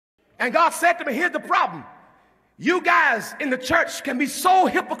And God said to me, here's the problem. You guys in the church can be so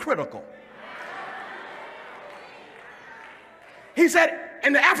hypocritical. He said,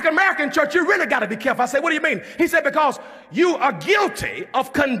 in the African-American church, you really got to be careful. I said, what do you mean? He said, because you are guilty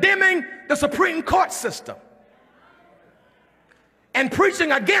of condemning the Supreme Court system and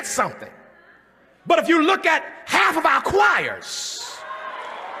preaching against something. But if you look at half of our choirs,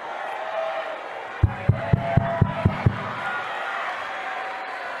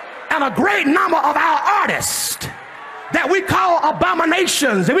 and a great number of our artists that we call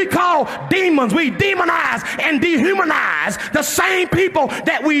abominations and we call demons, we demonize and dehumanize the same people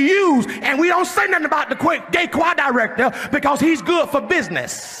that we use, and we don't say nothing about the gay choir director because he's good for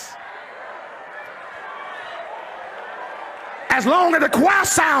business. As long as the choir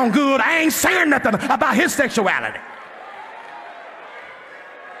sound good, I ain't saying nothing about his sexuality.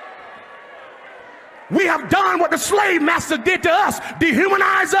 We have done what the slave master did to us: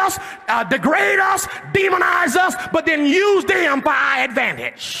 dehumanize us, degrade us, demonize us, but then use them for our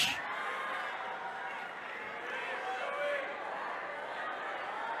advantage.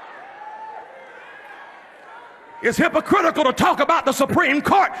 It's hypocritical to talk about the Supreme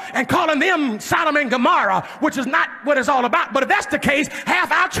Court and calling them Sodom and Gomorrah, which is not what it's all about. But if that's the case,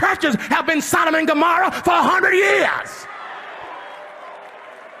 half our churches have been Sodom and Gomorrah for 100 years.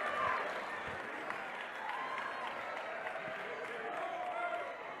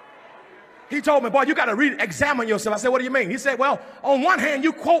 He told me, boy, you got to re-examine yourself. I said, what do you mean? He said, well, on one hand,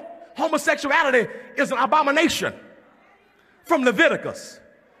 you quote homosexuality is an abomination from Leviticus.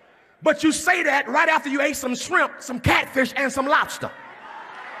 But you say that right after you ate some shrimp, some catfish, and some lobster.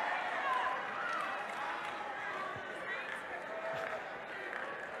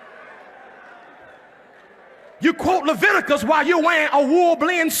 You quote Leviticus while you're wearing a wool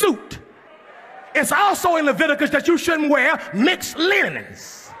blend suit. It's also in Leviticus that you shouldn't wear mixed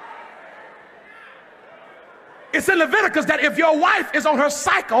linens. It's in Leviticus that if your wife is on her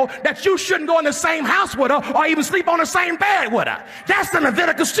cycle, that you shouldn't go in the same house with her or even sleep on the same bed with her. That's in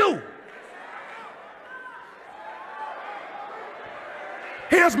Leviticus too.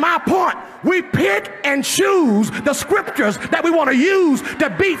 Here's my point. We pick and choose the scriptures that we want to use to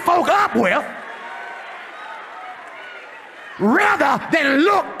beat folk up with, rather than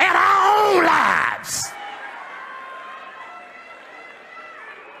look at our own lives.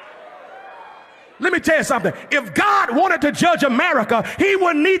 Let me tell you something. If God wanted to judge America, he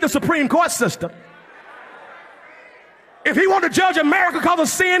wouldn't need the Supreme Court system. If he wanted to judge America because of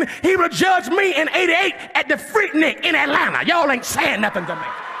sin, he would have judged me in '88 at the Freaknik in Atlanta. Y'all ain't saying nothing to me.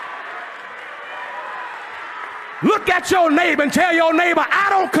 Look at your neighbor and tell your neighbor, I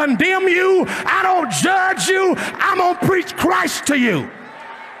don't condemn you. I don't judge you. I'm going to preach Christ to you.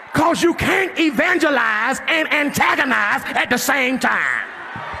 Because you can't evangelize and antagonize at the same time.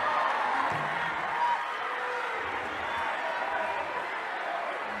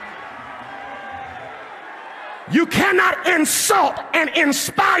 You cannot insult and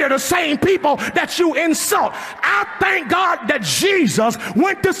inspire the same people that you insult. I thank God that Jesus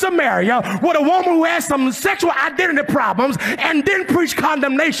went to Samaria with a woman who had some sexual identity problems and didn't preach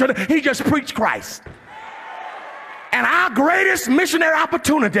condemnation. He just preached Christ. And our greatest missionary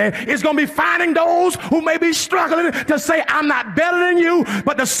opportunity is going to be finding those who may be struggling to say, I'm not better than you,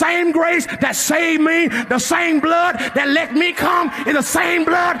 but the same grace that saved me, the same blood that let me come, is the same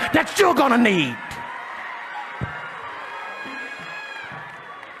blood that you're going to need.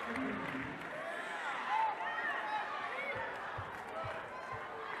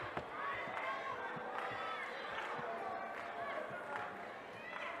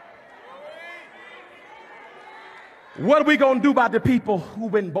 What are we going to do about the people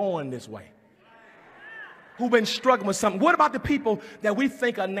who've been born this way? Who've been struggling with something? What about the people that we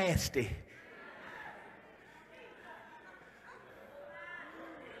think are nasty?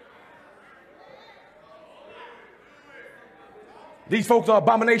 These folks are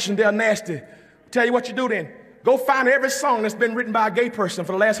abomination, they're nasty. Tell you what you do then. Go find every song that's been written by a gay person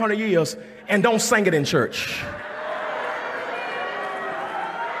for the last 100 years and don't sing it in church.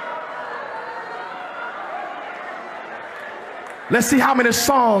 Let's see how many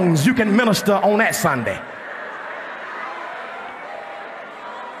songs you can minister on that Sunday.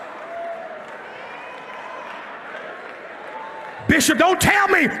 Bishop, don't tell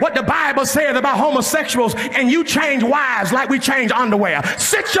me what the Bible says about homosexuals and you change wives like we change underwear.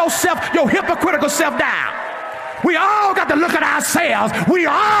 Sit yourself, your hypocritical self down. We all got to look at ourselves. We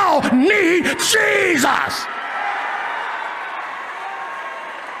all need Jesus.